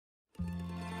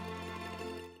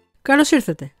Καλώς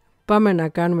ήρθατε! Πάμε να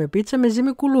κάνουμε πίτσα με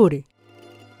ζύμη κουλούρι.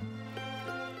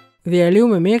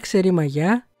 Διαλύουμε μία ξηρή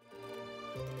μαγιά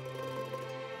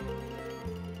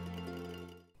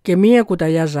και μία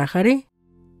κουταλιά ζάχαρη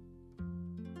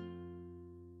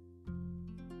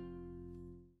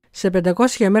σε 500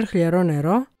 ml χλιαρό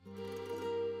νερό.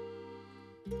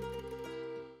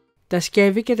 Τα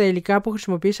σκεύη και τα υλικά που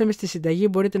χρησιμοποιήσαμε στη συνταγή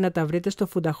μπορείτε να τα βρείτε στο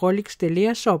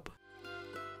foodaholics.shop.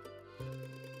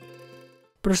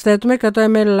 Προσθέτουμε 100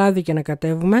 ml λάδι και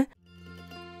ανακατεύουμε.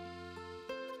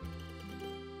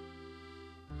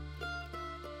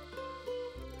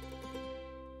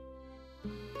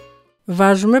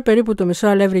 Βάζουμε περίπου το μισό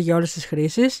αλεύρι για όλες τις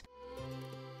χρήσεις.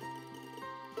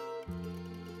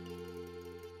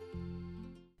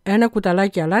 Ένα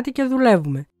κουταλάκι αλάτι και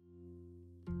δουλεύουμε.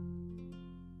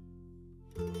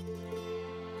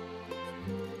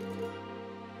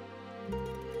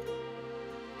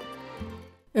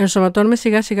 Ενσωματώνουμε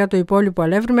σιγά σιγά το υπόλοιπο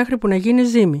αλεύρι μέχρι που να γίνει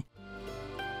ζύμη.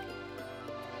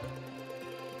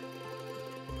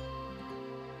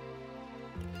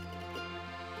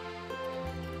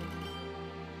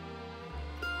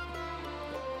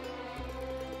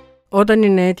 Όταν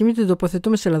είναι έτοιμη την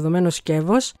τοποθετούμε σε λαδωμένο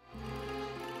σκεύος.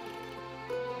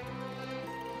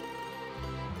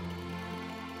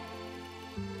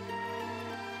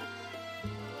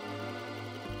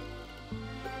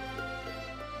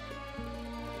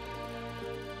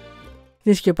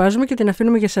 Την σκεπάζουμε και την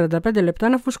αφήνουμε για 45 λεπτά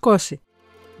να φουσκώσει.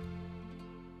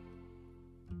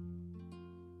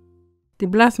 Την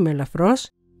πλάθουμε ελαφρώς.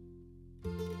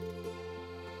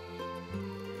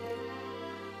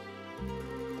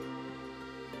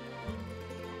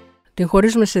 Την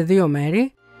χωρίζουμε σε δύο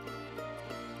μέρη.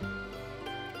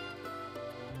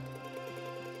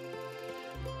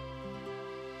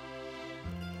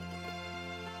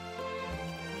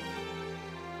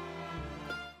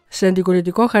 Σε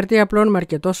αντικολλητικό χαρτί απλώνουμε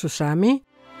αρκετό σουσάμι.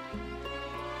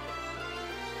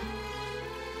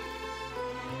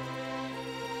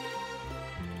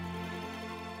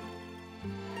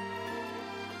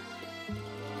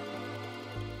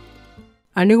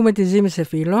 Ανοίγουμε τη ζύμη σε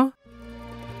φύλλο.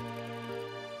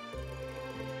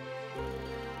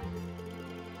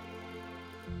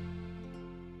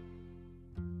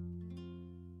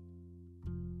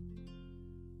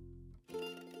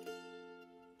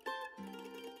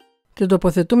 Την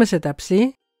τοποθετούμε σε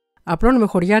ταψί, απλώνουμε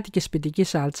χωριάτικη σπιτική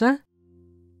σάλτσα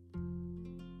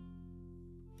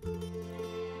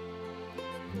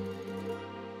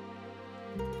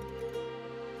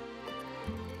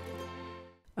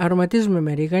αρωματίζουμε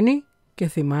με ρίγανη και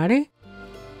θυμάρι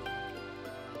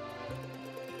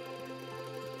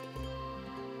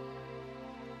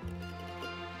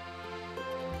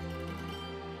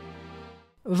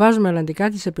βάζουμε αλλαντικά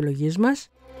της επιλογής μας.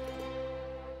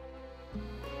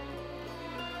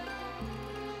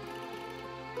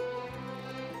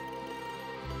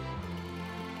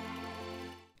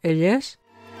 Ελιές,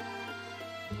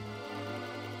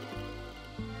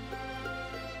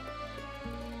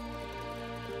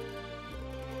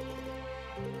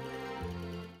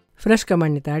 φρέσκα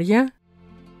μανιτάρια,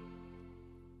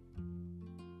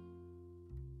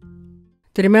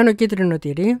 τριμμένο κίτρινο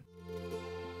τυρί,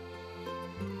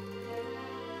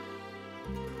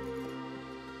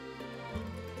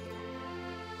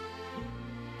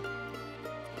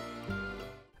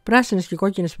 πράσινες και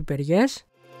κόκκινες πιπεριές.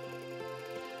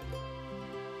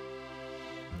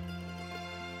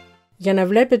 Για να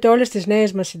βλέπετε όλες τις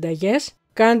νέες μας συνταγές,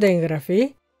 κάντε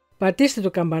εγγραφή, πατήστε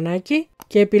το καμπανάκι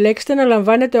και επιλέξτε να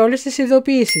λαμβάνετε όλες τις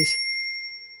ειδοποιήσεις.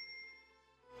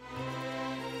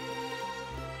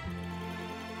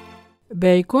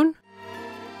 Μπέικον,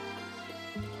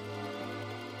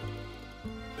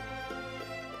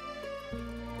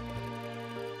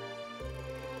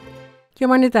 και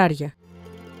μανιτάρια.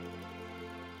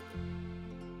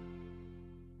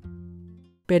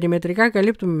 Περιμετρικά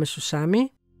καλύπτουμε με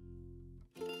σουσάμι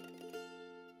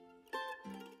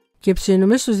και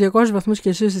ψήνουμε στους 200 βαθμούς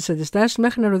Κελσίου στις αντιστάσεις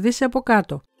μέχρι να ροδίσει από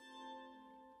κάτω.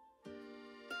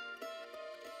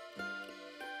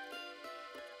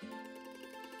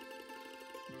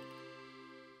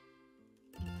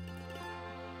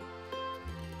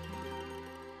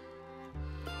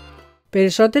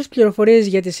 Περισσότερες πληροφορίες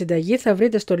για τη συνταγή θα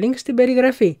βρείτε στο link στην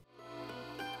περιγραφή.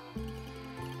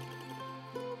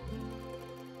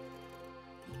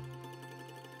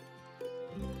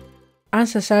 Αν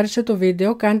σας άρεσε το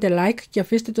βίντεο κάντε like και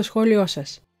αφήστε το σχόλιο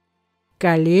σας.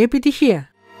 Καλή επιτυχία!